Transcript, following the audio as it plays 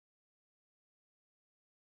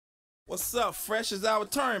What's up? Fresh is our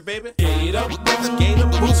turn, baby. Gator boots with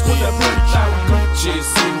the birch out Gucci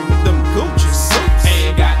suit. Them Gucci suits.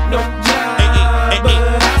 Ain't got no job,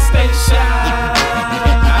 but I stay shy.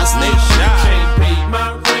 I stay shy. Can't pay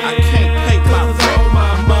my rent. I can't pay my rent. All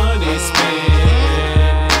my money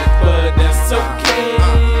spent, but that's okay,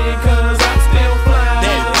 cause I'm still fly.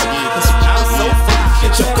 I'm so fly.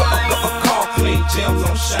 Get your car clean, gems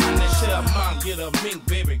on shine. And tell mom, get a mink,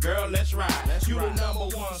 baby girl, let's ride. You the number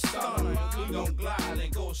one star. We gon' glide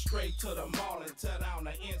and go straight to the mall and tear down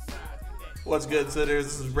the inside. What's good, sitters?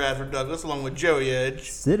 This is Bradford Douglas along with Joey Edge.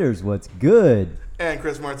 Sitters, what's good? And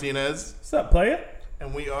Chris Martinez. What's up, player?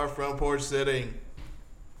 And we are Front Porch Sitting.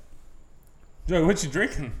 Joey, what you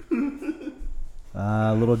drinking?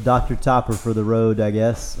 A little Dr. Topper for the road, I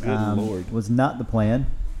guess. Good Lord. Was not the plan.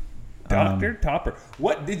 Dr. Topper.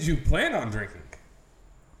 What did you plan on drinking?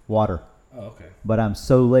 Water. Oh, okay. But I'm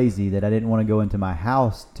so lazy that I didn't want to go into my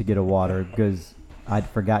house to get a water because I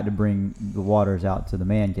forgot to bring the waters out to the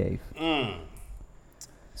man cave.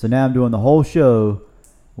 So now I'm doing the whole show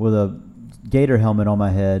with a gator helmet on my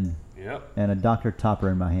head and a Dr. Topper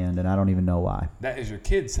in my hand, and I don't even know why. That is your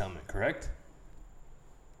kid's helmet, correct?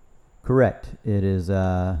 Correct. It is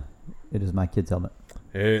my kid's helmet.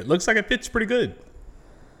 It looks like it fits pretty good.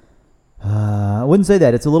 I wouldn't say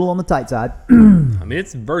that. It's a little on the tight side. I mean,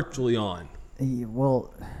 it's virtually on.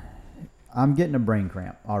 Well, I'm getting a brain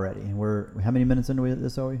cramp already. How many minutes into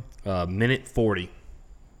this are we? Minute 40.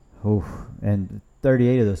 Oh, and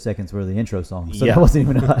 38 of those seconds were the intro song, so Yeah. that wasn't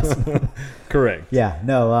even us. Correct. Yeah,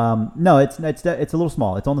 no, it's a little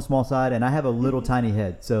small. It's on the small side, and I have a little tiny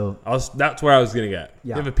head, so That's where I was getting at.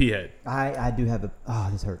 Yeah. You have a pea head. I do have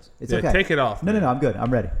this hurts. It's Yeah, okay. take it off. No, I'm good.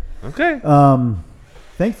 I'm ready. Okay.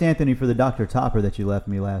 Thanks, Anthony, for the Dr. Topper that you left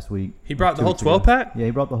me last week. He brought the whole 2 weeks ago. 12-pack? Yeah,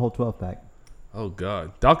 he brought the whole 12-pack. Oh,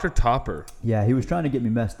 God. Dr. Topper. Yeah, he was trying to get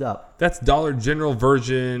me messed up. That's Dollar General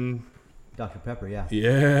version. Dr. Pepper, yeah.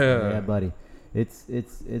 Yeah. Buddy. It's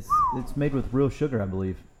made with real sugar, I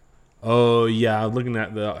believe. Oh, yeah. I'm looking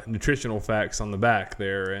at the nutritional facts on the back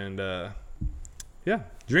there. And, yeah.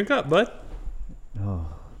 Drink up, bud. Oh.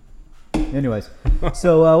 Anyways,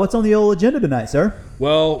 so what's on the old agenda tonight, sir?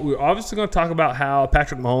 Well, we're obviously going to talk about how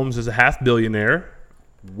Patrick Mahomes is a half billionaire.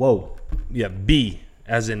 Whoa. Yeah, B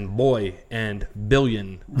as in boy and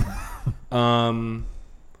billion. Good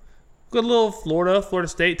little Florida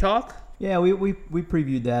State talk. Yeah, we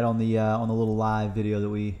previewed that on the little live video that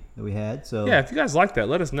we had. So Yeah, if you guys like that,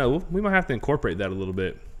 let us know. We might have to incorporate that a little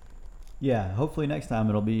bit. yeah, hopefully next time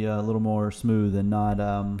it'll be a little more smooth and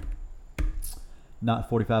not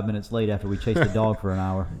 45 minutes late after we chase the dog for an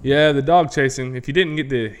hour. Yeah, the dog chasing. If you didn't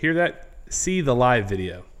get to hear that, see the live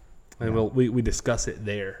video, and we discuss it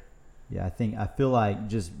there. Yeah, I feel like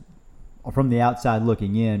just from the outside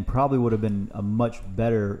looking in, probably would have been a much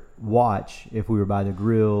better watch if we were by the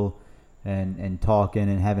grill and talking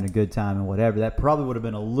and having a good time and whatever. That probably would have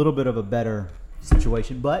been a little bit of a better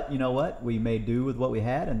situation. But you know what? We made do with what we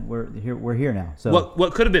had, and we're here now. So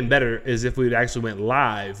What could have been better is if we actually went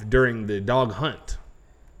live during the dog hunt.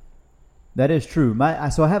 that is true.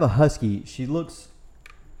 So I have a husky. She looks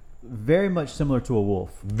very much similar to a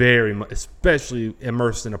wolf. Very much, especially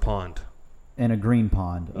immersed in a pond. In a green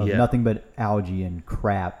pond of Yeah. nothing but algae and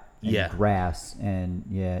crap and Yeah. grass, and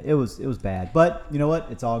it was bad. But you know what?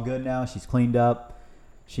 It's all good now. She's cleaned up.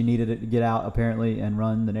 She needed it to get out apparently and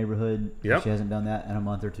run the neighborhood. Yep. She hasn't done that in a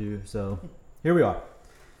month or two. So here we are.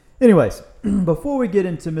 Anyways, before we get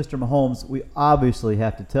into Mr. Mahomes, we obviously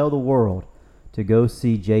have to tell the world to go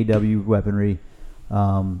see JW Weaponry,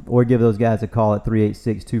 or give those guys a call at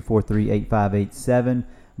 386-243-8587.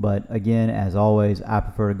 But again, as always, I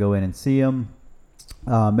prefer to go in and see them.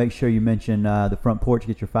 Make sure you mention the Front Porch,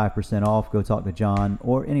 get your 5% off. Go talk to John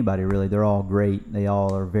or anybody, really. They're all great. They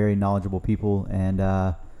all are very knowledgeable people, and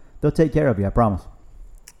they'll take care of you, I promise.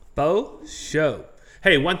 Show.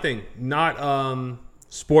 Hey, one thing, not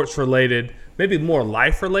sports related, maybe more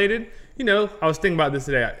life related. You know, I was thinking about this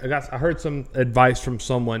today. I heard some advice from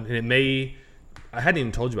someone, and I hadn't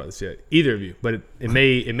even told you about this yet, either of you, but it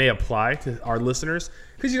may apply to our listeners,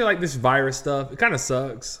 because like this virus stuff, it kind of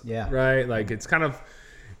sucks. Yeah. Right. Like it's kind of,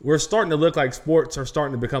 we're starting to look like sports are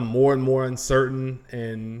starting to become more and more uncertain,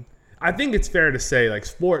 and I think it's fair to say like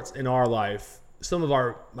sports in our life, some of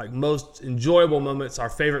our like most enjoyable moments, our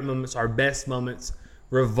favorite moments, our best moments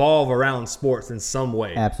revolve around sports in some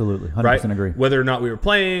way. Absolutely, 100% Right? agree. Whether or not we were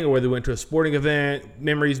playing or whether we went to a sporting event,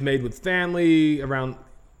 memories made with family around,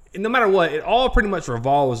 no matter what, it all pretty much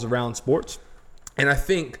revolves around sports. And I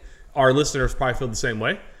think our listeners probably feel the same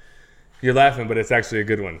way. You're laughing, but it's actually a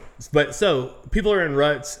good one. But so people are in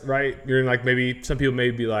ruts, right? You're in like, maybe some people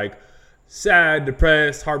may be like sad,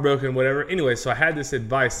 depressed, heartbroken, whatever. Anyway, so I had this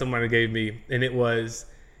advice someone gave me, and it was,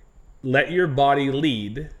 let your body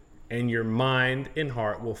lead and your mind and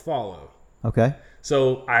heart will follow. Okay.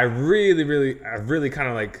 So I really kind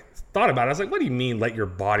of like thought about it. I was like, what do you mean let your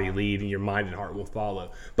body lead and your mind and heart will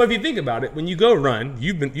follow? But if you think about it, when you go run,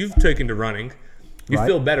 you've taken to running, you Right.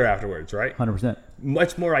 feel better afterwards, right? 100%.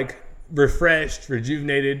 Much more like refreshed,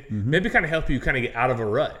 rejuvenated, maybe kind of help you kind of get out of a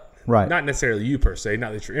rut. Right. Not necessarily you per se,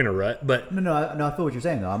 not that you're in a rut, but No, I feel what you're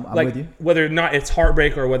saying, though. I'm like with you. whether or not it's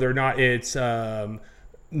heartbreak or whether or not it's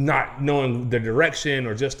not knowing the direction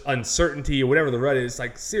or just uncertainty or whatever the rut is.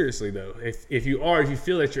 Like seriously though, if you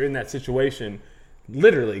feel that you're in that situation,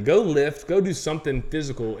 literally go lift, go do something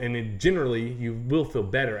physical, and then generally you will feel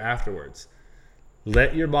better afterwards.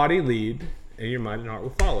 Let your body lead and your mind and heart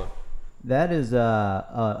will follow. That is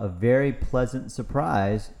a very pleasant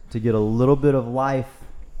surprise to get a little bit of life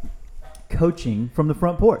coaching from the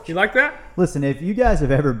front porch. You like that? Listen, if you guys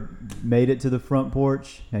have ever made it to the front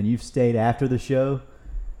porch and you've stayed after the show,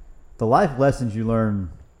 the life lessons you learn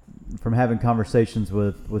from having conversations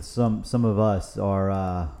with some of us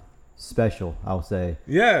are special, I'll say.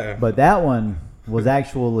 Yeah. But that one was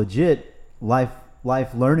actual legit life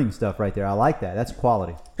learning stuff right there. I like that. That's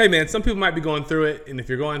quality. Hey man, some people might be going through it, and if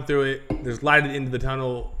you're going through it, there's light at the end of the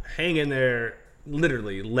tunnel. Hang in there.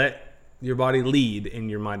 Literally, let your body lead, and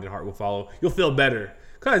your mind and heart will follow. You'll feel better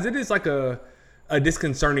because it is like a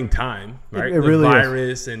disconcerting time, right? It really is. The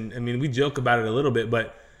virus, and I mean, we joke about it a little bit,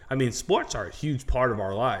 but I mean, sports are a huge part of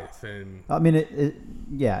our life, and I mean,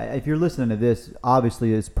 yeah, if you're listening to this,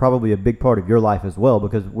 obviously it's probably a big part of your life as well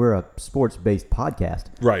because we're a sports-based podcast.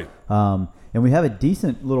 right. And we have a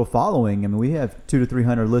decent little following. I mean, we have 200 to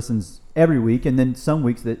 300 listens every week, and then some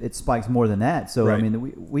weeks that it spikes more than that. So, Right. I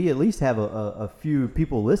mean, we at least have a few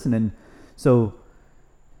people listening. So,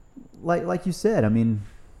 like you said, I mean,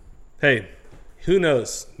 Hey, who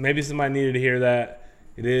knows? Maybe somebody needed to hear that.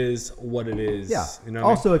 It is what it is. yeah. You know what I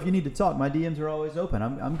mean? Also, if you need to talk, my DMs are always open.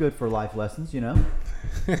 I'm good for life lessons, you know.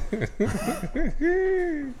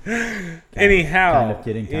 Anyhow, kind of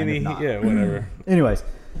kidding, kind of not. yeah, whatever. Anyways,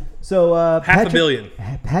 so Half a billion.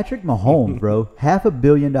 Patrick Mahomes, bro, $500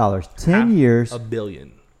 million, 10 years, $500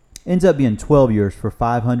 million. ends up being 12 years for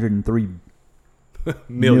 $503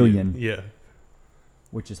 million, Yeah.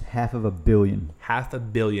 which is $500 million. Half a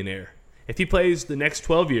billionaire. If he plays the next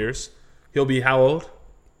 12 years, he'll be how old?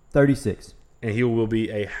 36. And he will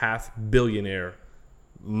be a half billionaire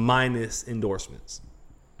minus endorsements.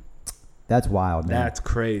 That's wild, man. That's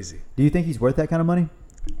crazy. Do you think he's worth that kind of money?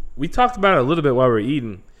 We talked about it a little bit while we were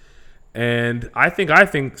eating, and I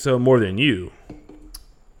think so more than you.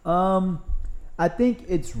 I think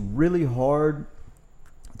it's really hard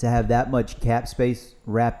to have that much cap space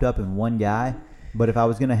wrapped up in one guy. But if I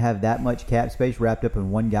was going to have that much cap space wrapped up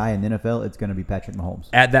in one guy in the NFL, it's going to be Patrick Mahomes.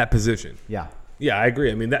 At that position. Yeah. Yeah, I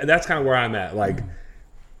agree. I mean, that's kind of where I'm at. Like,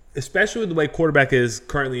 especially with the way quarterback is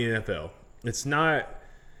currently in the NFL,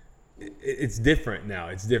 it's different now.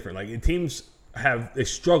 It's different. Like, teams they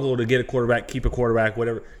struggle to get a quarterback, keep a quarterback,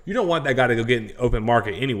 whatever. You don't want that guy to go get in the open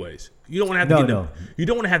market anyways. You don't want to have to you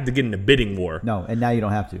don't want to have to get in the bidding war. No, and now you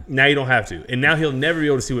don't have to. Now you don't have to. And now he'll never be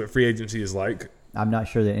able to see what free agency is like. I'm not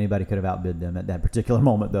sure that anybody could have outbid them at that particular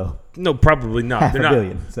moment, though. No, probably not. $500 They're not.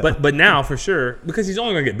 million, so. But now for sure, because he's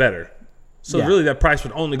only going to get better. So Yeah. really that price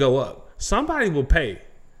would only go up. Somebody will pay.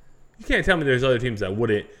 You can't tell me there's other teams that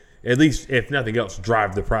wouldn't, at least if nothing else,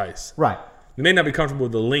 drive the price. Right. They may not be comfortable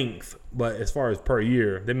with the length, but as far as per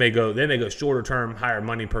year, they may go shorter term, higher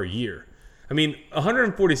money per year. I mean,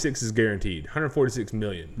 146 is guaranteed. 146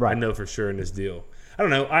 million. Right. I know for sure in this deal. I don't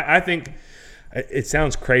know. I think it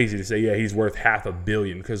sounds crazy to say, yeah, he's worth $500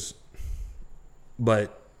 million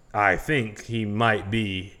but I think he might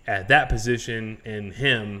be at that position, and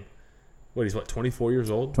him, he's 24 years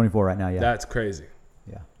old? 24 right now, yeah. That's crazy.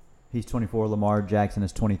 Yeah. He's 24. Lamar Jackson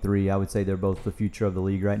is 23. I would say they're both the future of the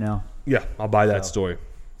league right now. Yeah, I'll buy that story.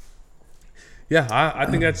 Yeah, I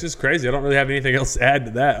think that's just crazy. I don't really have anything else to add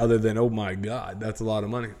to that other than, oh my God, that's a lot of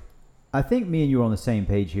money. I think me and you are on the same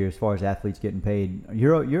page here as far as athletes getting paid.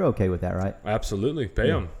 You're okay with that, right? Absolutely. Pay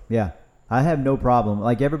them. Yeah. I have no problem.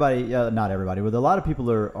 Like everybody, not everybody, but a lot of people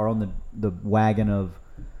are on the wagon of,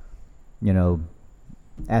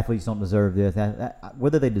 athletes don't deserve this.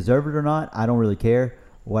 Whether they deserve it or not, I don't really care.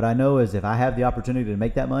 What I know is if I have the opportunity to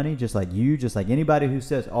make that money, just like anybody who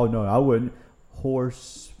says, "Oh no, I wouldn't,"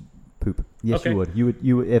 horse poop. Yes, Okay. you would.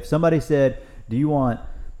 You would. If somebody said, "Do you want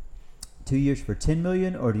 2 years for $10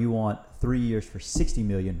 million or do you want 3 years for $60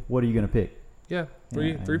 million?" What are you going to pick? Yeah,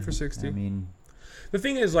 three for 60. I mean, The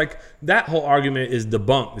thing is, like, that whole argument is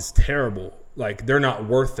debunked. It's terrible. like they're not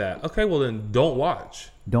worth that. Okay, well then don't watch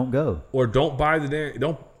Don't go. or don't buy the damn.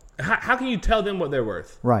 Don't. How can you tell them what they're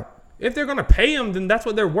worth? Right. If they're gonna pay them, then that's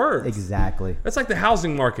what they're worth. Exactly. That's like the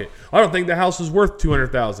housing market. I don't think the house is worth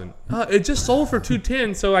 $200,000. It just sold for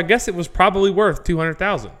 $210, so I guess it was probably worth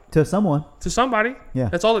 $200,000 To someone. to somebody. Yeah.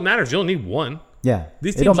 That's all that matters. You don't need one. Yeah.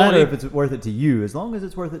 These It don't teams matter only- if it's worth it to you, as long as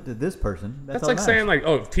it's worth it to this person. That's all like that saying matters.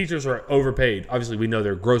 like, oh, teachers are overpaid. Obviously, we know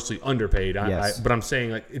they're grossly underpaid. Yes. But I'm saying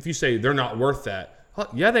like, if you say they're not worth that,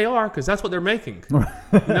 yeah, they are, because that's what they're making. You know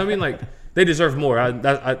what I mean? Like they deserve more.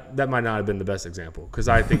 That might not have been the best example, because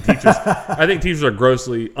I think teachers are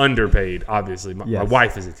grossly underpaid. Obviously, my Yes.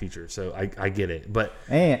 wife is a teacher, so I get it. But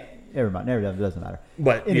And never mind. Never doesn't matter.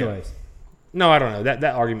 But, yeah. anyways, no, I don't know.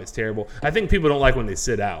 That argument's terrible. I think people don't like when they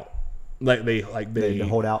sit out. They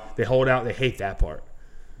hold out. They hold out. They hate that part.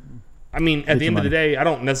 I mean, at Get the your end of the money. day, I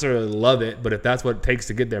don't necessarily love it, but if that's what it takes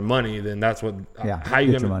to get their money, then that's what. Yeah, how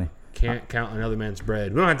you get your gonna money. can't count another man's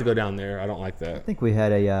bread? We don't have to go down there. I don't like I that. think we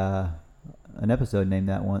had an episode named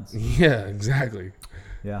that once. Yeah, exactly.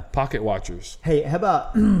 Yeah. Pocket watchers. Hey, how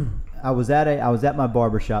about I was at my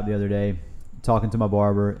barber shop the other day talking to my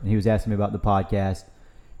barber, and he was asking me about the podcast.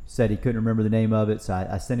 Said he couldn't remember the name of it, so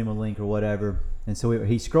I sent him a link or whatever. And so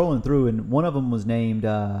he's scrolling through, and one of them was named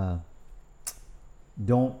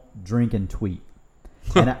 "Don't Drink and Tweet."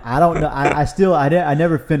 And I don't know. I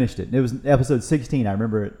never finished it. It was episode 16. I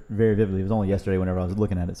remember it very vividly. It was only yesterday whenever I was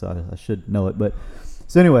looking at it, so I should know it. But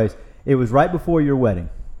so, anyways, it was right before your wedding.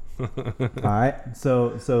 All right. So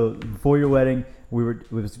before your wedding, we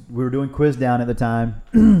were doing quiz down at the time,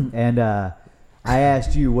 and I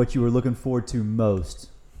asked you what you were looking forward to most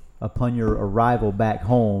upon your arrival back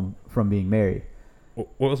home from being married.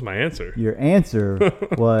 What was my answer? Your answer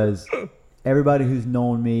was, everybody who's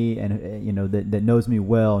known me and that knows me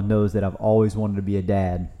well knows that I've always wanted to be a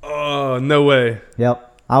dad. Oh, no way.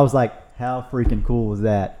 Yep. I was like, how freaking cool was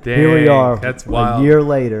that? Here we Dang, are, that's a wild. year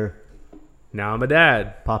later. Now I'm a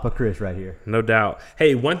dad. Papa Chris right here. No doubt.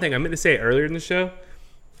 Hey, one thing I meant to say earlier in the show,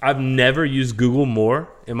 I've never used Google more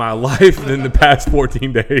in my life than the past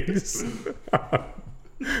 14 days.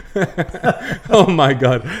 Oh my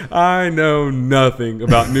God. I know nothing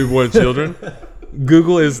about newborn children.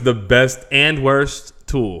 Google is the best and worst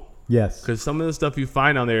tool. Yes. Because some of the stuff you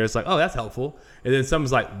find on there, it's like, oh, that's helpful. And then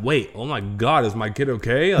someone's like, wait, oh my God, is my kid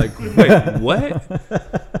okay? Like, wait,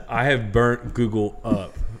 what? I have burnt Google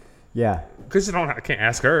up. Yeah. Because I can't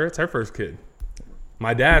ask her. It's her first kid.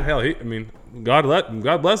 My dad, hell,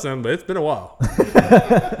 God bless him, but it's been a while.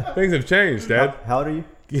 Things have changed, Dad. How old are you?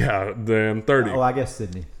 Yeah, I'm 30. Oh, I guess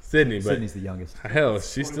Sydney. Sydney, but Sydney's the youngest. hell,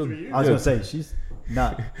 she's still. I was going to say, she's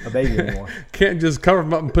not a baby anymore. Can't just cover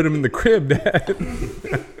him up and put him in the crib, Dad.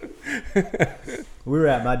 We were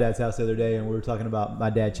at my dad's house the other day, and we were talking about my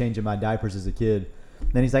dad changing my diapers as a kid.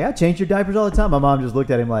 Then he's like, I change your diapers all the time. My mom just looked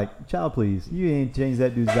at him like, child, please, you ain't changed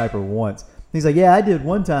that dude's diaper once. He's like, yeah, I did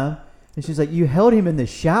one time. And she's like, you held him in the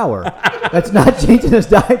shower. That's not changing his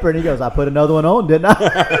diaper. And he goes, I put another one on, didn't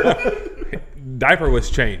I? Diaper was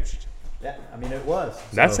changed. Yeah, I mean, it was.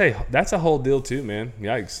 That's a whole deal too, man.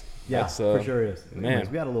 Yikes. Yeah, That's, for sure is. man. Anyways,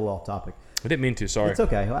 we got a little off topic. I didn't mean to. Sorry. It's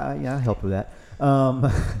okay. I helped with that.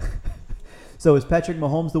 So is Patrick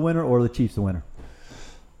Mahomes the winner or the Chiefs the winner?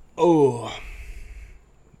 Oh.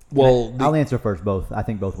 Well, I'll answer first. Both. I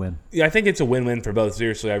think both win. yeah, I think it's a win-win for both.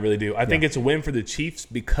 Seriously, I really do. I think it's a win for the Chiefs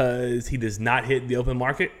because he does not hit the open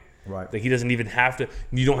market. Right. Like he doesn't even have to.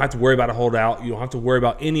 You don't have to worry about a holdout. You don't have to worry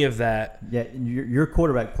about any of that. Yeah, your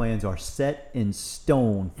quarterback plans are set in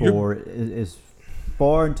stone for as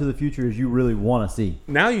far into the future as you really want to see.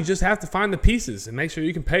 Now you just have to find the pieces and make sure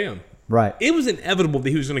you can pay them. Right. It was inevitable that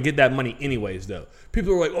he was going to get that money anyways, though.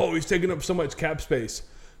 People were like, "Oh, he's taking up so much cap space,"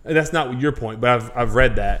 and that's not your point, but I've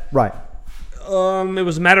read that. Right. It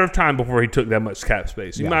was a matter of time before he took that much cap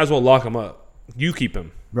space. You might as well lock him up. You keep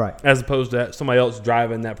him. Right. As opposed to somebody else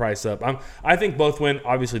driving that price up. I think both win.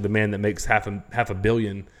 Obviously, the man that makes half a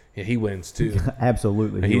billion, he wins too.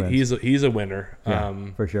 Absolutely. He's a winner. Yeah,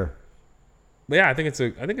 for sure. But yeah, I think it's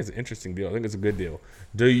an interesting deal. I think it's a good deal.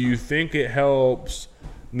 Do you think it helps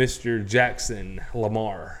Mr. Jackson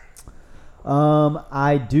Lamar?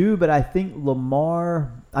 I do, but I think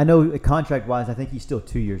Lamar. I know contract wise, I think he's still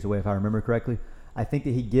 2 years away, if I remember correctly. I think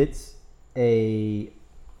that he gets a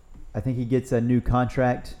new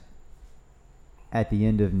contract at the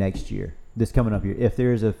end of next year. This coming up year, if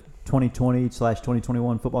there's a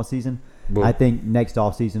 2020/2021 football season, Boom. I think next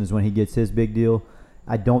offseason is when he gets his big deal.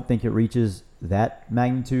 I don't think it reaches that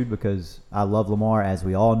magnitude because I love Lamar, as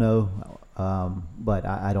we all know, but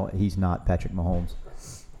I don't. He's not Patrick Mahomes.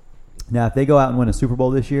 Now, if they go out and win a Super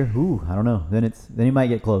Bowl this year, I don't know. Then he might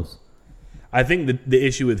get close. I think the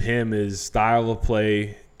issue with him is style of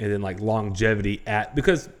play and then like longevity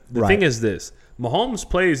because the thing is this. Mahomes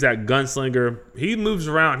plays that gunslinger. He moves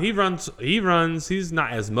around. He runs. He's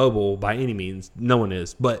not as mobile by any means. No one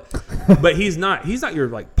is. But he's not your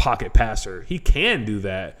like pocket passer. He can do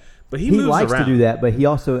that, but he moves likes around. to do that, but he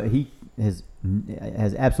has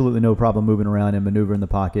absolutely no problem moving around and maneuvering the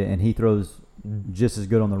pocket, and he throws just as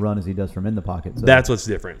good on the run as he does from in the pocket. So. That's what's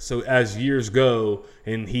different. So as years go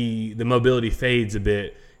and the mobility fades a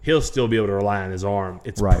bit, he'll still be able to rely on his arm.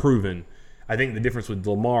 It's proven. I think the difference with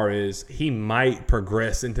Lamar is he might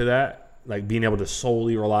progress into that, like being able to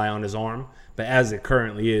solely rely on his arm. But as it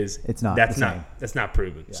currently is, it's not. That's not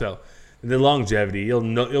proven. Yeah. So the longevity,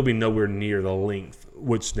 it'll be nowhere near the length,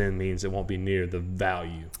 which then means it won't be near the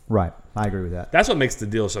value. Right. I agree with that. That's what makes the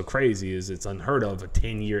deal so crazy. Is it's unheard of a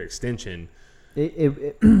 10-year extension.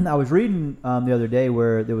 I was reading the other day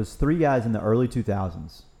where there was 3 guys in the early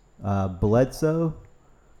 2000s. Bledsoe.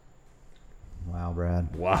 Wow,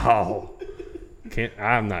 Brad. Wow.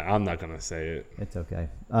 I'm not gonna say it. It's okay.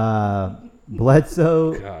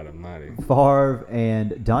 Bledsoe, God Almighty, Favre,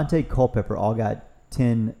 and Dante Culpepper all got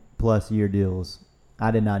 10+ year deals.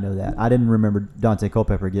 I did not know that. I didn't remember Dante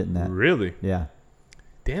Culpepper getting that. Really? Yeah.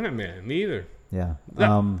 Damn it, man. Me either. Yeah.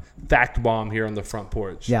 Fact bomb here on the front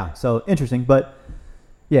porch. Yeah. So interesting, but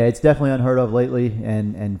yeah, it's definitely unheard of lately,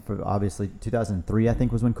 and for obviously 2003, I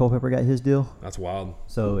think was when Culpepper got his deal. That's wild.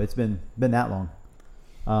 So it's been that long.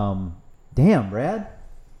 Damn, Brad.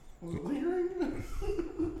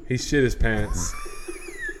 He shit his pants.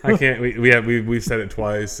 I can't. We've said it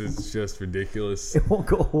twice. It's just ridiculous. It won't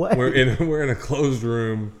go away. We're in a closed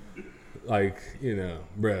room, like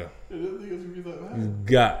bruh. You've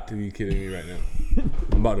got to be kidding me right now.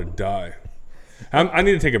 I'm about to die. I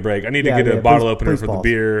need to take a break. I need to get a bottle opener for the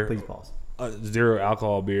beer. Please pause. 0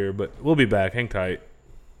 alcohol beer, but we'll be back. Hang tight.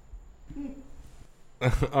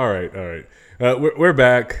 All right. We're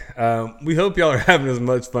back. We hope y'all are having as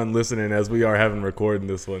much fun listening as we are having recording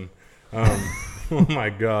this one. Oh my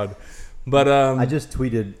God! But I just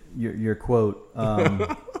tweeted your quote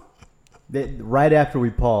right after we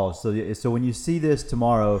paused. So when you see this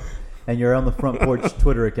tomorrow, and you're on the Front Porch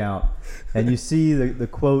Twitter account, and you see the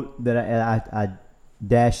quote that I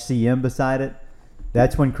 -CM beside it,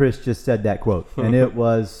 that's when Chris just said that quote, and it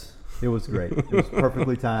was great. It was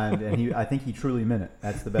perfectly timed, and I think he truly meant it.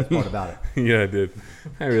 That's the best part about it. Yeah, I did.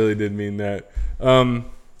 I really did mean that.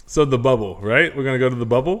 So the bubble, right? We're gonna go to the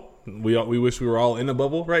bubble. We wish we were all in a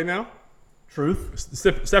bubble right now.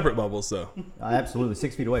 Truth. Separate bubbles, though. Absolutely,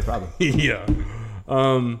 6 feet away, probably. Yeah.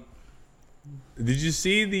 Did you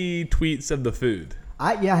see the tweets of the food?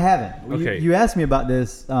 I haven't. Okay. You asked me about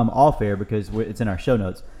this off air because it's in our show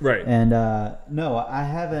notes. Right. And no, I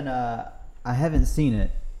haven't. I haven't seen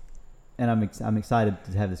it, and I'm excited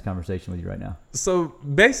to have this conversation with you right now. So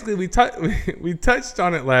basically, we touched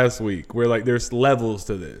on it last week, where like there's levels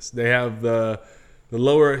to this. They have the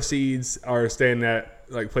lower seeds are staying at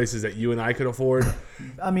like places that you and I could afford.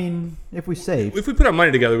 I mean, if we save, if we put our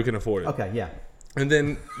money together, we can afford it. Okay, yeah. And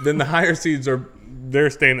then the higher seeds they're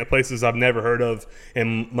staying at places I've never heard of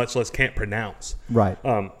and much less can't pronounce. Right.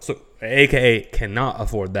 So AKA cannot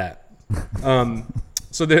afford that.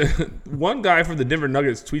 So the one guy from the Denver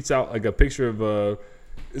Nuggets tweets out like a picture of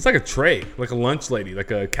it's like a tray, like a lunch lady, like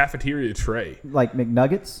a cafeteria tray. Like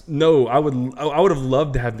McNuggets? No, I would have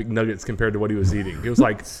loved to have McNuggets compared to what he was eating. It was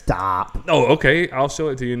like Stop. Oh, okay. I'll show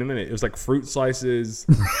it to you in a minute. It was like fruit slices.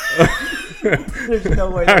 There's no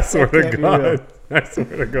way. I swear to God.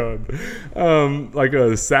 Like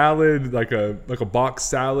a salad, like a box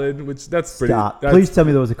salad, which that's pretty. Stop. Please tell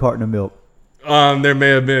me there was a carton of milk. There may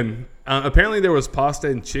have been. Apparently there was pasta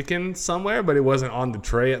and chicken somewhere, but it wasn't on the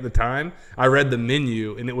tray at the time. I read the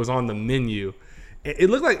menu, and it was on the menu. It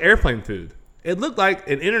looked like airplane food. It looked like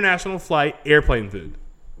an international flight airplane food.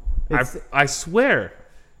 I swear.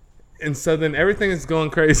 And so then everything is going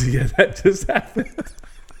crazy. Yeah, that just happened.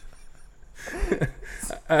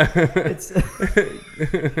 I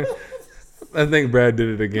think Brad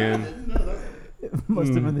did it again. It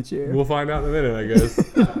must have been the chair. We'll find out in a minute, I guess.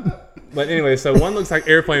 But anyway, so one looks like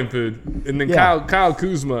airplane food, and then Kyle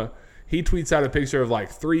Kuzma, he tweets out a picture of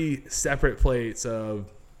like 3 separate plates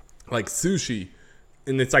of like sushi,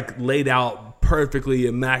 and it's like laid out perfectly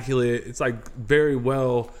immaculate. It's like very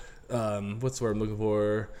well, what's the word I'm looking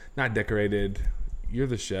for? Not decorated. You're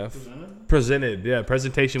the chef. Presented. Yeah,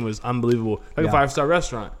 presentation was unbelievable. Like a 5-star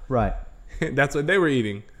restaurant. Right. That's what they were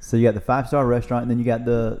eating. So you got the 5-star restaurant, and then you got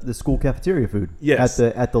the school cafeteria food. Yes.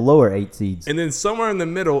 At the lower 8 seeds. And then somewhere in the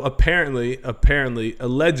middle, apparently,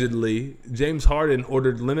 allegedly, James Harden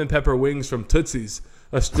ordered lemon pepper wings from Tootsie's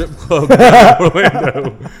a strip club in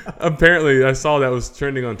Orlando. Apparently, I saw that was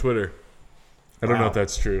trending on Twitter. I don't know if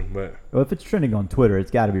that's true, but Well, if it's trending on Twitter, it's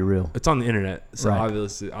got to be real. it's on the internet, so Right.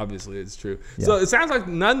 obviously it's true. Yeah. So it sounds like,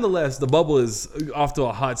 nonetheless, the bubble is off to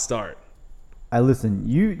a hot start. Listen,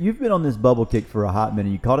 you've been on this bubble kick for a hot minute.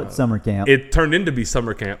 You called it summer camp. It turned into be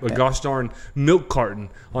summer camp, a gosh darn milk carton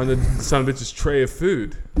on the son of a bitch's tray of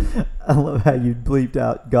food. I love how you bleeped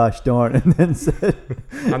out "gosh darn" and then said.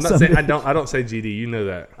 I'm not saying I don't say GD. You know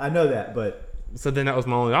that. I know that, but So then that was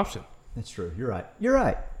my only option. that's true. You're right. You're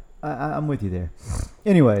right. I'm with you there.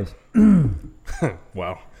 Anyways,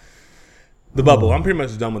 Wow. The bubble. I'm pretty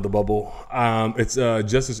much done with the bubble. It's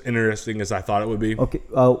just as interesting as I thought it would be. okay.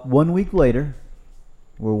 1 week later,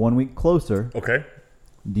 we're 1 week closer. Okay.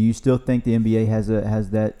 Do you still think the NBA has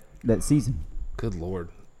that season? Good Lord.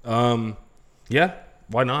 Yeah.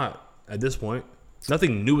 Why not? At this point,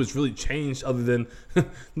 nothing new has really changed other than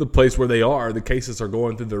the place where they are. The cases are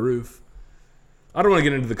going through the roof. I don't want to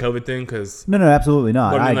get into the COVID thing because No, absolutely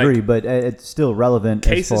not. But I I mean, agree, but it's still relevant.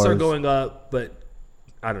 cases as far are as, going up, but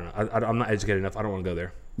I don't know. I'm not educated enough. I don't want to go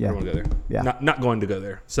there. Yeah. I don't want to go there. Yeah. Not going to go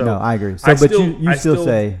there. So No, I agree. So, but you I still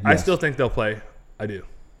say I yes. still think they'll play. I do.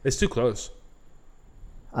 It's too close.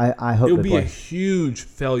 I hope It would they be play. a huge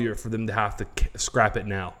failure for them to have to scrap it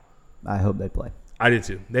now. I hope they play. I did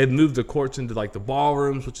too. They've moved the courts into like the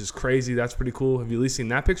ballrooms, which is crazy. That's pretty cool. Have you at least seen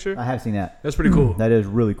that picture? I have seen that. That's pretty cool. That is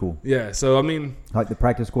really cool. Yeah. So I mean, Like the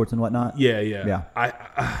practice courts and whatnot. yeah.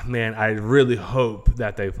 Yeah. Man, I really hope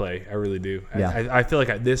that they play. I really do. Yeah. I feel like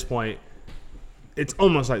at this point, it's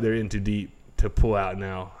almost like they're in too deep to pull out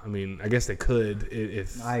now. I mean, I guess they could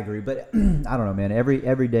if. I agree, but I don't know, man.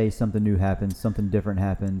 Every day something new happens, something different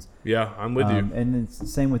happens. Yeah, I'm with you. And it's the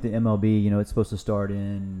same with the MLB. You know, it's supposed to start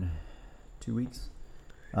in 2 weeks.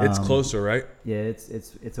 It's closer, right? Yeah,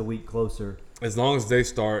 it's a week closer. As long as they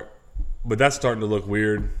start, but that's starting to look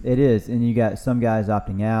weird. It is, and you got some guys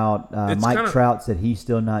opting out. It's Mike kinda- Trout said he's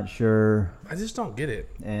still not sure, I just don't get it.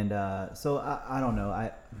 and so I don't know.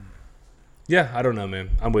 Yeah, I don't know,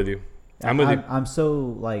 man. I'm with you. I'm with you. I'm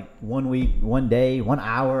so like 1 week, 1 day, 1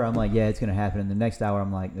 hour. I'm like, yeah, it's gonna happen. And the next hour,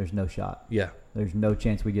 I'm like, there's no shot. Yeah. There's no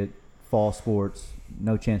chance we get fall sports.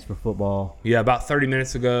 No chance for football. Yeah, about 30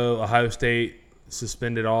 minutes ago, Ohio State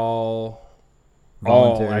suspended all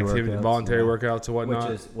Voluntary activity, workouts, voluntary yeah. workouts and whatnot.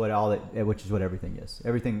 Which is what everything is.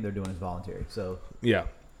 Everything they're doing is voluntary. So Yeah.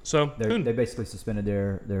 So, they basically suspended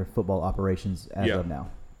their football operations as Yeah. of now.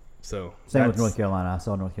 so Same with that's- North Carolina. I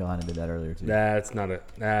saw North Carolina did that earlier too. That's not a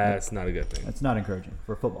good thing. That's not encouraging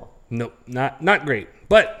for football. Nope, not great.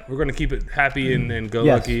 But we're gonna keep it happy and go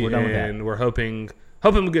Yes, lucky, we're done with that. and we're hoping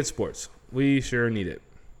we get sports. We sure need it.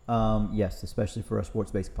 Yes, especially for a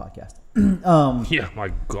sports-based podcast. Yeah, my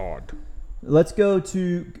God. Let's go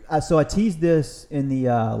to. So I teased this in the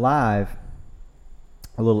live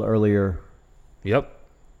a little earlier, Yep.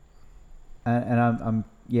 and I'm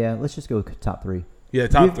yeah. Let's just go with top three. Yeah,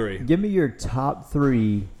 top three. Give me your top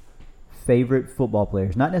three favorite football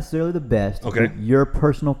players. Not necessarily the best. Okay. But your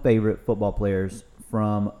personal favorite football players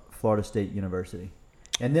from Florida State University,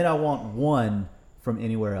 and then I want one from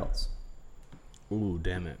anywhere else. Ooh,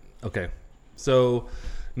 damn it. Okay. So,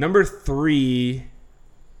 number 3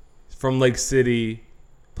 from Lake City,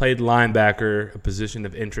 played linebacker, a position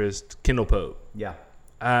of interest, Kendall Pope. Yeah.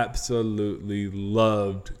 Absolutely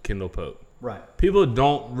loved Kendall Pope. Right. People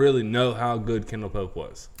don't really know how good Kendall Pope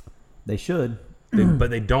was, They should. but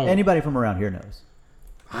they don't. Anybody from around here knows.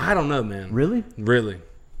 I don't know, man. Really? Really.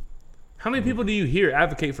 How many people do you hear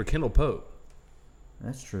advocate for Kendall Pope?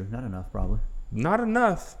 That's true. Not enough, probably. Not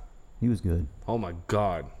enough. He was good. Oh, my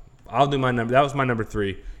God. I'll do my number. That was my number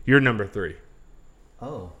 3. You're number 3.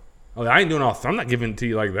 Oh. Oh, I ain't doing all. I'm not giving it to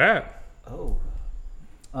you like that. Oh.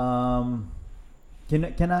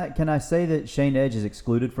 Can I say that Shane Edge is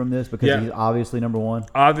excluded from this because Yeah. he's obviously number one?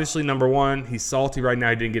 Obviously, number 1, he's salty right now.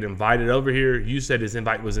 He didn't get invited over here. You said his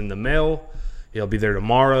invite was in the mail. He'll be there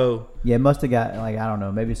tomorrow. Yeah, it must have got I don't know,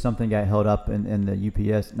 maybe something got held up in the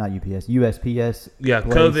USPS. Yeah,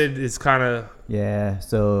 place. COVID is kind of Yeah,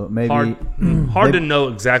 so maybe hard to know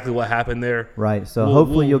exactly what happened there. right. So We'll-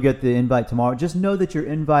 hopefully we'll- you'll get the invite tomorrow. Just know that your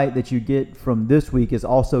invite that you get from this week is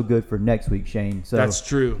also good for next week, Shane. So That's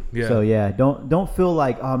true. Yeah. So yeah, don't feel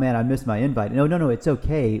like, oh man, I missed my invite. No, it's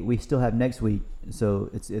okay. We still have next week, so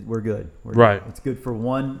we're good. We're Right. Good. It's good for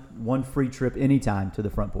one free trip anytime to the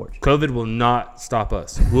front porch. COVID will not stop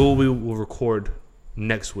us. We will record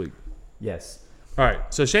next week. Yes. All right.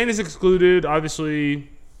 So Shane is excluded. Obviously,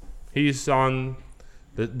 he's on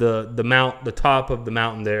the mount, the top of the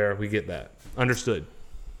mountain there. We get that. Understood.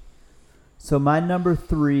 So my number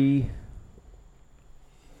 3.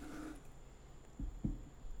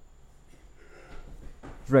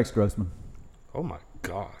 Rex Grossman. Oh my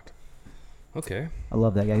God. Okay. I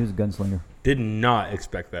love that guy. He was a gunslinger. Did not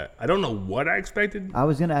expect that. I don't know what I expected. I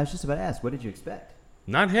was just about to ask, what did you expect?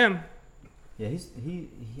 Not him. Yeah,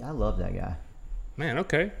 I love that guy. Man,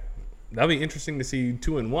 okay. That'll be interesting to see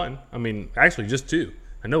 2 and 1. I mean, actually, just 2.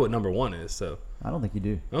 I know what number 1 is, so. I don't think you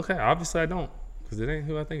do. Okay, obviously I don't, because it ain't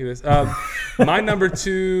who I think it is. My number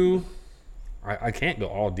 2, I can't go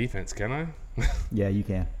all defense, can I? Yeah, you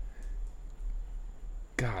can.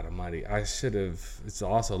 God almighty, I should have. It's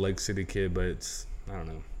also Lake City kid, but I don't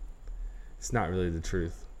know. It's not really the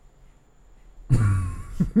truth.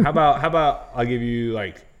 How about I'll give you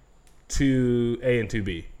like 2A and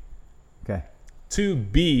 2B. Okay.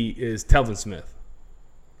 2B is Telvin Smith.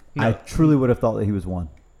 I truly would have thought that he was 1.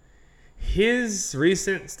 His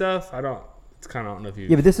recent stuff, I don't know if you.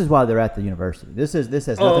 Yeah, but this is why they're at the university. This has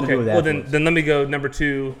nothing to do with that. Well, then let me go. Number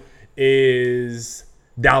 2 is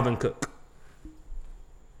Dalvin Cook.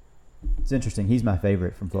 It's interesting. He's my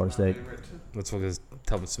favorite from Florida State. That's because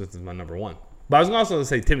Telvin Smith is my number 1. But I was also going to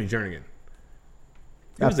say Timmy Jernigan.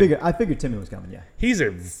 I figured Timmy was coming, yeah. He's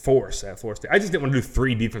a force at Florida State. I just didn't want to do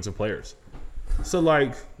 3 defensive players. So,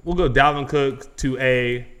 like, we'll go Dalvin Cook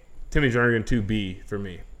 2A, Timmy Jernigan 2B for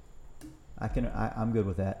me. I'm good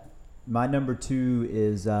with that. My number 2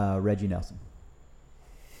 is Reggie Nelson.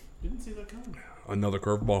 Didn't see that coming. Another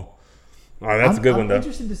curveball. All right, that's a good one, though. I'm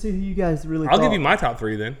interested to see who you guys really I'll thought. give you my top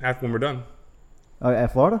 3 then, after when we're done.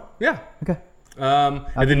 At Florida? Yeah. Okay.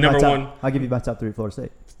 And then number 1. I'll give you my top 3 at Florida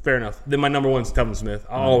State. Fair enough. Then my number 1 is Telvin Smith.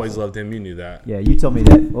 I always loved him. You knew that. Yeah, you told me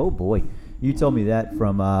that. Oh, boy. You told me that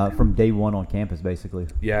from day one on campus, basically.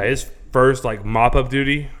 Yeah, his first like mop-up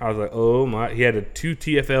duty, I was like, oh my. He had 2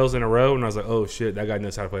 TFLs in a row, and I was like, oh shit, that guy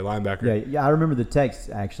knows how to play linebacker. Yeah, I remember the text,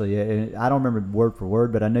 actually. I don't remember word for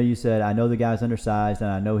word, but I know you said, I know the guy's undersized, and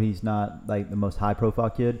I know he's not like the most high-profile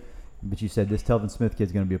kid, but you said this Telvin Smith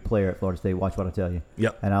kid's going to be a player at Florida State. Watch what I tell you.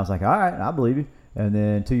 Yep. And I was like, all right, I believe you. And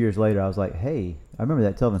then 2 years later, I was like, hey, I remember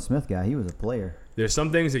that Telvin Smith guy. He was a player. There's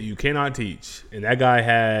some things that you cannot teach, and that guy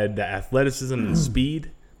had the athleticism and the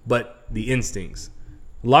speed, but the instincts.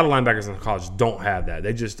 A lot of linebackers in college don't have that.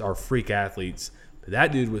 They just are freak athletes. But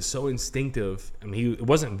that dude was so instinctive. I mean, it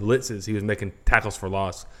wasn't blitzes. He was making tackles for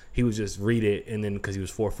loss. He would just read it, and then because he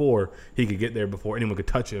was 4'4", he could get there before anyone could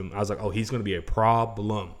touch him. I was like, oh, he's going to be a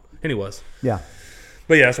problem. And he was. Yeah.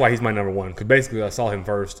 But yeah, that's why he's my number 1. Because basically I saw him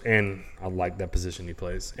first, and I like that position he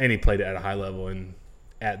plays. And he played it at a high level, and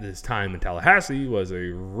at this time in Tallahassee was a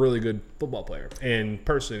really good football player. And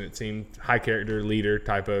person, it seemed high character, leader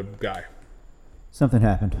type of guy. Something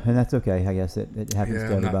happened, and that's okay. I guess it happens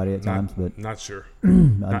to everybody at times, but not sure.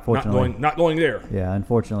 unfortunately, not going there. Yeah,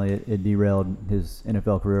 unfortunately, it derailed his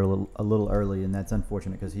NFL career a little early, and that's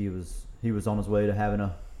unfortunate because he was on his way to having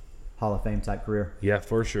a Hall of Fame type career. Yeah,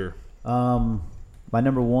 for sure. My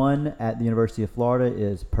number 1 at the University of Florida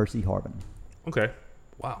is Percy Harvin. Okay.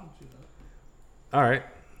 Wow. All right.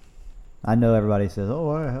 I know everybody says,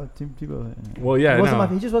 "Oh, how Tim Tebow." Well, yeah,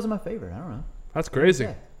 he just wasn't my favorite. I don't know. That's crazy.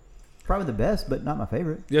 Yeah. Probably the best, but not my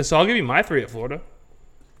favorite. Yeah, so I'll give you my 3 at Florida.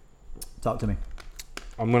 Talk to me.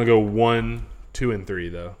 I'm gonna go 1, 2, and 3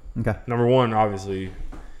 though. Okay. Number 1, obviously,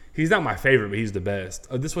 he's not my favorite, but he's the best.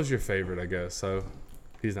 Oh, this was your favorite, I guess. So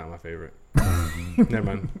he's not my favorite. Never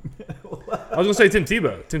mind. I was gonna say Tim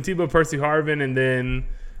Tebow, Percy Harvin, and then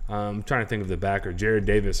I'm trying to think of the backer, Jared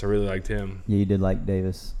Davis. I really liked him. Yeah, you did like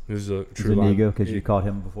Davis. He was a Is true it line. Nego because you caught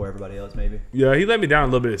him before everybody else, maybe? Yeah, he let me down a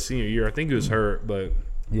little bit his senior year. I think he was hurt, but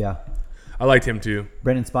Yeah. I liked him too.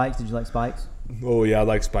 Brandon Spikes, did you like Spikes? Oh yeah, I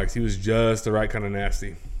like Spikes. He was just the right kind of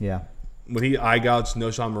nasty. Yeah. When he eye gouged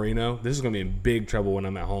Noshawn Marino, this is gonna be in big trouble when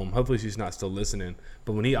I'm at home. Hopefully she's not still listening.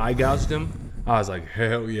 But when he eye gouged him, I was like,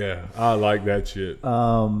 hell yeah, I like that shit.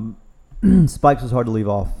 Spikes was hard to leave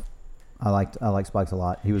off. I liked Spikes a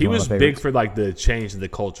lot. He was one of my big favorites. for like the change of the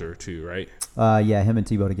culture too, right? Yeah, him and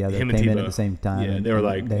Tebow together Him and came in Tebow. at the same time. Yeah, and they were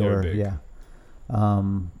like- they were big. Yeah.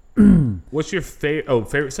 What's your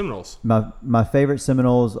favorite Seminoles? My favorite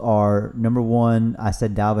Seminoles are number 1. I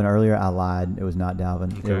said Dalvin earlier. I lied. It was not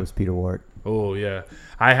Dalvin. Okay. It was Peter Wart. Oh yeah,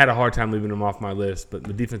 I had a hard time leaving him off my list, but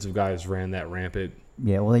the defensive guys ran that rampant.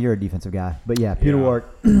 Yeah, well, you're a defensive guy, but yeah, Peter Yeah.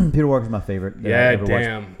 Wart. Peter Wart is my favorite. That I Yeah, ever watched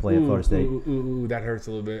damn. play at Florida State. Ooh, that hurts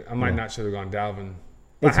a little bit. I might Yeah. not should have gone Dalvin.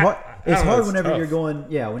 It's hard. I It's don't know, hard it's whenever tough. you're going.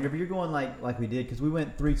 Yeah, whenever you're going like we did, because we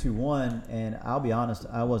went 3-2-1, and I'll be honest,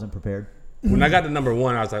 I wasn't prepared. When I got to number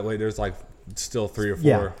 1, I was like, wait, there's like still 3 or 4.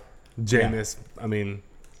 Yeah. Jameis, I mean,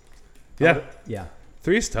 yeah, Yeah,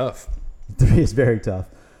 3 is tough. 3 is very tough.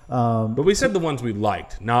 But we said the ones we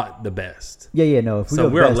liked, not the best. Yeah. No, if we So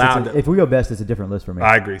go we're best, allowed to- if we go best, it's a different list for me.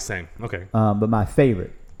 I agree, same. Okay, But my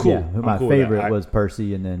favorite Cool. Yeah, I'm my cool with that. favorite was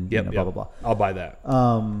Percy, and then Yep, blah blah blah. I'll buy that.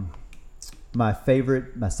 My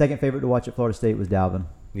second favorite to watch at Florida State was Dalvin.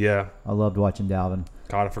 Yeah. I loved watching Dalvin.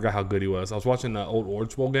 God, I forgot how good he was. I was watching the old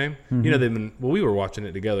Orange Bowl game. Mm-hmm. You know, we were watching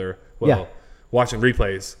it together. Well, Yeah. watching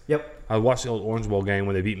replays. Yep. I watched the old Orange Bowl game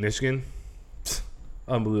when they beat Michigan.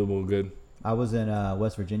 Unbelievable good. I was in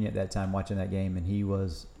West Virginia at that time watching that game, and he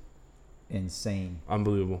was insane.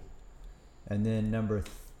 Unbelievable. And then number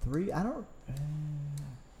 3, I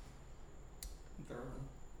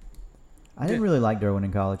didn't really like Derwin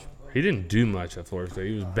in college. He didn't do much at Florida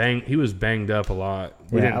State. He was banged up a lot.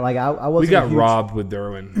 I wasn't. We got a huge, robbed with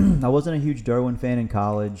Derwin. I wasn't a huge Derwin fan in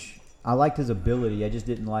college. I liked his ability. I just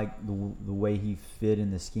didn't like the way he fit in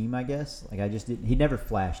the scheme, I guess. Like I just didn't. He never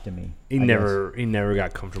flashed to me. He never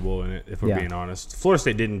got comfortable in it. If we're being honest, Florida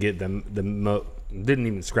State didn't get didn't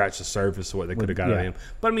even scratch the surface of what they could have got out of him.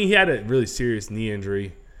 But I mean, he had a really serious knee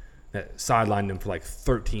injury that sidelined him for like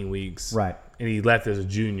 13 weeks. Right. And he left as a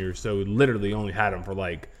junior, so we literally only had him for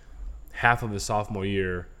like half of his sophomore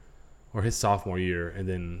year, and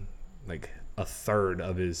then like a third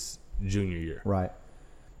of his junior year. Right.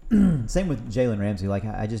 Same with Jalen Ramsey. Like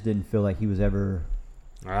I just didn't feel like he was ever.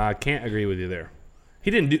 I can't agree with you there.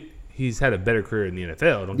 He's had a better career in the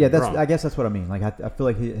NFL. Don't get me wrong. I guess that's what I mean. Like I feel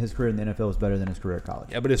like his career in the NFL was better than his career at college.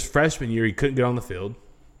 Yeah, but his freshman year he couldn't get on the field.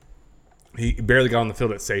 He barely got on the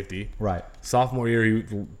field at safety. Right. Sophomore year he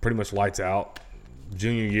pretty much lights out.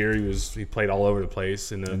 Junior year he played all over the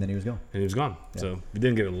place, and then he was gone. And he was gone. Yeah. So we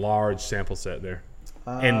didn't get a large sample set there,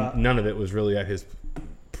 and none of it was really at his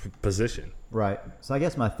position. Right. So I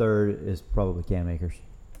guess my third is probably Cam Akers.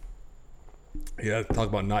 Yeah, talk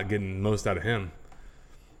about not getting the most out of him.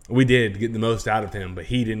 We did get the most out of him, but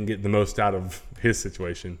he didn't get the most out of his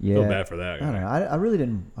situation. Yeah. Feel bad for that guy. I don't know. I really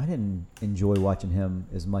didn't. I didn't enjoy watching him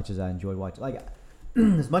as much as I enjoyed watching. Like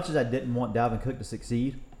as much as I didn't want Dalvin Cook to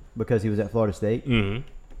succeed because he was at Florida State. Mm-hmm.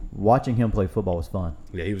 Watching him play football was fun.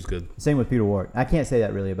 Yeah, he was good. Same with Peter Ward. I can't say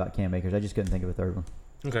that really about Cam Akers. I just couldn't think of a third one.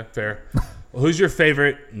 Okay, fair. Well, who's your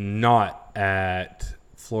favorite not at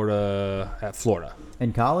Florida? At Florida.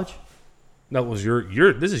 In college? That was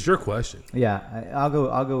your. This is your question. Yeah, I'll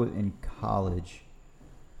go in college.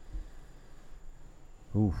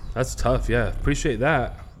 Oof. That's tough. Yeah, appreciate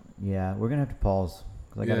that. Yeah, we're gonna have to pause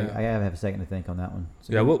because I gotta have a second to think on that one.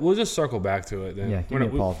 So yeah, we'll just circle back to it then. Yeah, give me a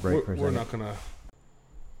pause break for a second. We're not gonna.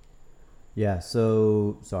 Yeah,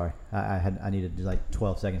 so sorry, I needed like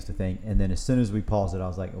 12 seconds to think, and then as soon as we paused it, I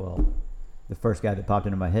was like, well, the first guy that popped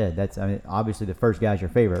into my head. Obviously the first guy's your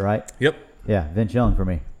favorite, right? Yep. Yeah, Vince Young for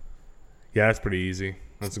me. Yeah, that's pretty easy.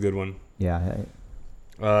 That's a good one. Yeah.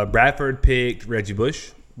 Bradford picked Reggie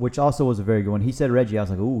Bush. Which also was a very good one. He said Reggie. I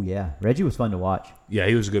was like, ooh, yeah. Reggie was fun to watch. Yeah,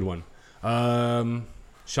 he was a good one.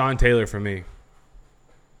 Sean Taylor for me.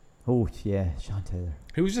 Oh, yeah, Sean Taylor.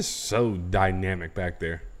 He was just so dynamic back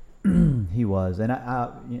there. He was. And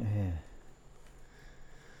I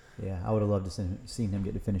would have loved to seen him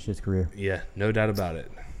get to finish his career. Yeah, no doubt about it.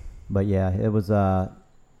 But, yeah, it was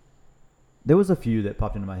there was a few that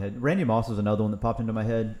popped into my head. Randy Moss was another one that popped into my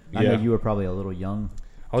head. I know you were probably a little young.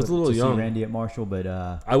 I was a little young. See Randy at Marshall, but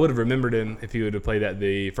I would have remembered him if he would have played at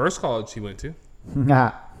the first college he went to.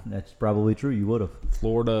 That's probably true. You would have.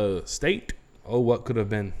 Florida State. Oh, what could have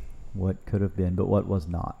been? What could have been, but what was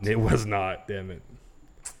not. It was not. Damn it.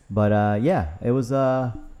 But yeah, it was.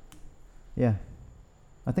 Yeah,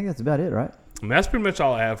 I think that's about it, right? I mean, that's pretty much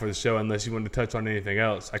all I have for the show, unless you want to touch on anything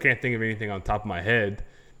else. I can't think of anything on top of my head.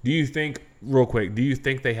 Do you think, real quick,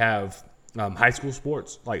 they have high school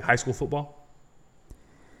sports, like high school football?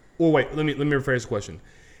 Or wait, let me rephrase the question.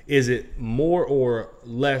 Is it more or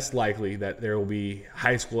less likely that there will be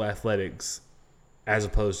high school athletics as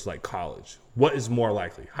opposed to like college? What is more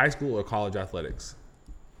likely, high school or college athletics?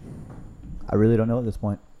 I really don't know at this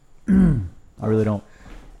point. I really don't.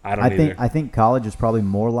 I think college is probably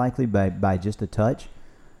more likely by just a touch.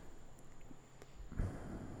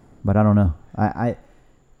 But I don't know.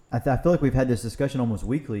 I feel like we've had this discussion almost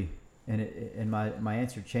weekly, and my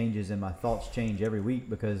answer changes and my thoughts change every week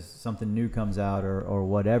because something new comes out or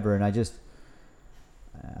whatever, and I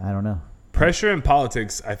don't know. Pressure in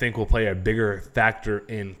politics, I think, will play a bigger factor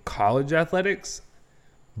in college athletics,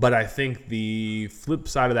 but I think the flip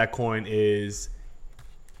side of that coin is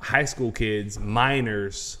high school kids,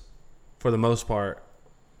 minors, for the most part,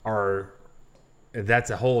 that's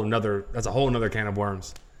a whole nother can of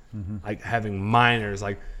worms. Mm-hmm. Like having minors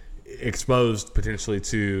like exposed potentially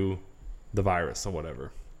to the virus or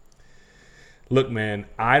whatever. Look, man,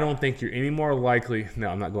 I don't think you're any more likely. No,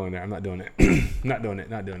 I'm not going there. I'm not doing it. Not doing it.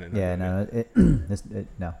 Yeah,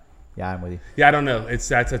 no. Yeah, I'm with you. Yeah, I don't know.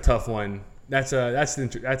 That's a tough one. That's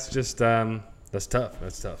just That's tough.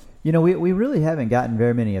 That's tough. You know, we really haven't gotten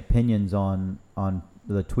very many opinions on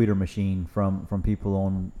the Twitter machine from people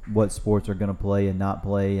on what sports are going to play and not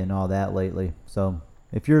play and all that lately. So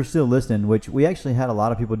if you're still listening, which we actually had a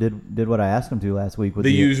lot of people did what I asked them to last week with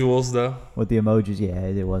The usuals, though. with the emojis. Yeah,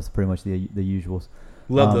 it was pretty much the usuals.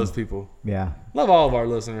 Love those people. Yeah, Love all of our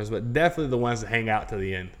listeners, but definitely the ones that hang out to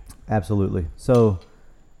the end. absolutely. So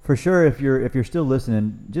for sure, if you're still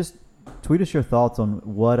listening, just tweet us your thoughts on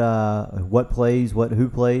what plays, who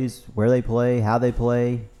plays, where they play, how they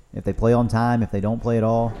play, if they play on time, if they don't play at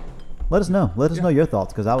all. Let us know. Let us know your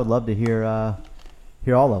thoughts, because I would love to hear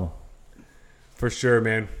all of them. For sure,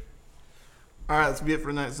 man. All right, that's be it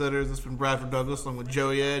for Night Sitters. This has been Bradford Douglas along with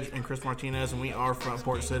Joey Edge and Chris Martinez, and we are Front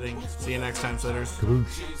Porch Sitting. See you next time, Sitters. Them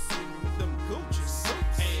Gucci's.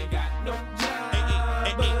 Ain't got no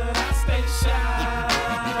job, but I stay shy.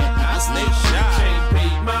 I stay shy. Can't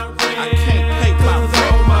pay my rent. I can't pay my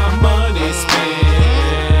rent. All my money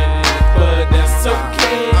spent, but that's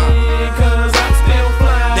okay, 'cause I'm still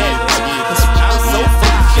fly. I'm so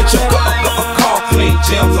fly. Get your car clean,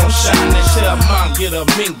 gems on shine, and tell mom get a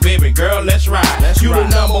mink, baby girl, let's ride. You the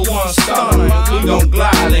number one stunner, we gon'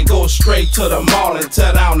 glide and go straight to the mall and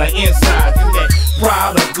tear down the inside. That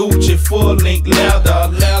Prada, Gucci, full length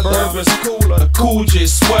leather, Burberry's cooler, Coogee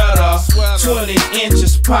sweater, 20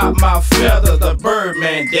 inches pop my feather. The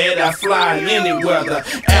Birdman, dead I fly in any weather.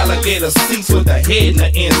 Alligator seats with the head in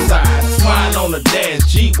the inside. Flying on the dash,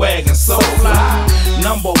 G-Wagon, so fly.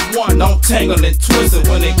 Number one, don't tangle and twist it.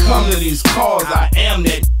 When it comes to these cars, I am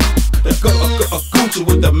that. The Gucci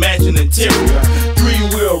with the matching interior.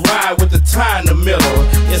 3-wheel ride with the tie in the middle.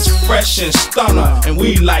 It's fresh and stunner, and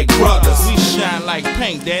we like brothers. We shine like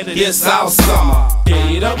paint, daddy. It's our summer.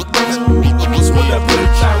 Get up, boots with the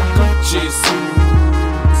bitch out Gucci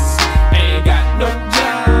suits. Ain't got no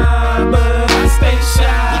job, but I stay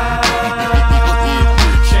shy.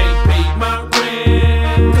 Can't pay my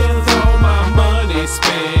rent, 'cause all my money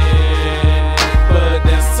spent, but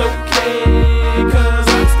that's okay, 'cause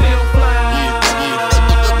I'm still fly.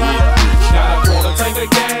 Got a quarter tank of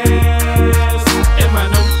gas in my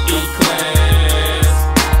new E-Class,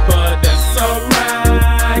 but that's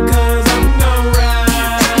alright, 'cause I'm gon' ride.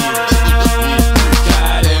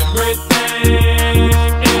 Got everything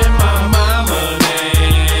in my mama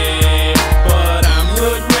name, but I'm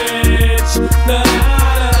hood rich.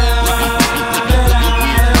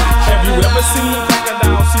 Have you ever seen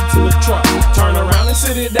crocodile seats in the truck? Turn around and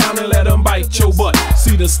sit it down and let them bite your butt.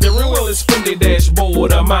 See the steering wheel is Fendi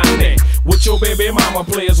dashboard of mine. With your baby mama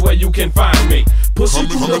players where you can find me. Push you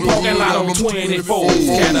through the parking lot on 24.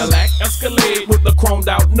 Cadillac Escalade with the chromed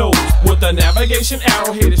out nose, with the navigation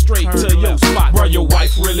arrow headed straight to your spot. Bro, your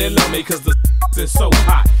wife really love me 'cause the is so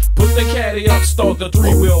hot. Put the caddy up, start the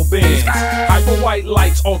 3-wheel Benz. Hyper white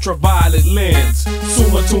lights, ultraviolet lens.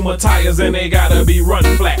 Suma tires and they gotta be run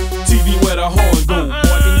flat. TV where the horn go. Boy,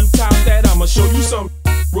 when you top that, I'ma show you some.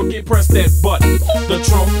 Rookie, press that button. The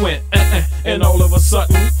trunk went and all of a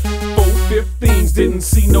sudden 415s didn't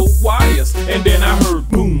see no wires, and then I heard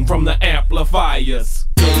boom from the amplifiers.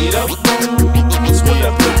 Get up, boots with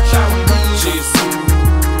a bitch out Gucci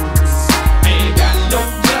suits. Ain't got no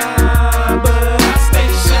job, but I stay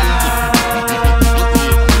shy.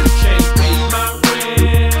 Can't pay my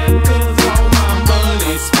rent, 'cause all my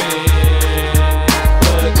money spent,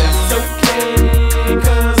 but that's okay,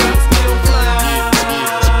 'cause I'm still fly.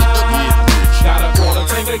 Got a quarter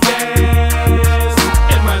tank of gas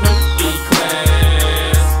in my new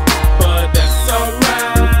E-Class, but that's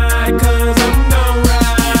alright, 'cause I'm gon'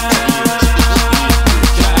 ride.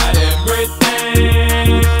 Got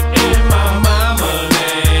everything in my mama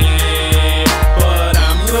name, but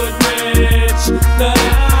I'm hood rich.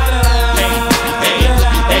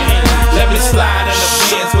 Let me slide in the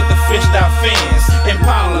Benz with the fished out fins, and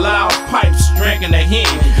Impala loud pipes drinking the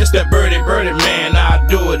hen. It's that birdie man, I'll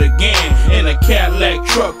do it again. In a Cadillac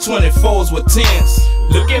truck, 24s with 10s.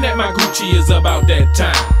 Looking at my Gucci is about that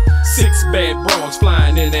time. 6 bad bras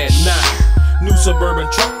flying in at 9. New suburban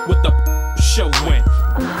truck with the show went.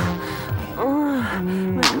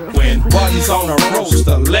 When buttons on a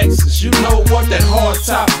roaster, Lexus, you know what that hard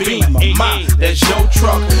top be. My, that's your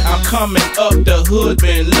truck. I'm coming up the hood,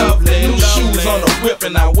 been lovely. New shoes on the whip,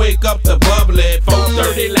 and I wake up to bubbly.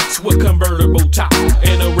 430 Lex with convertible top,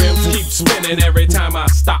 and the rims keep spinning every time I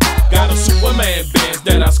stop. Got a Superman Benz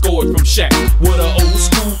that I scored from Shaq, with an old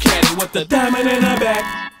school caddy with the diamond in the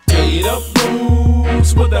back. Get up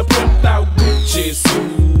boots with the flipped out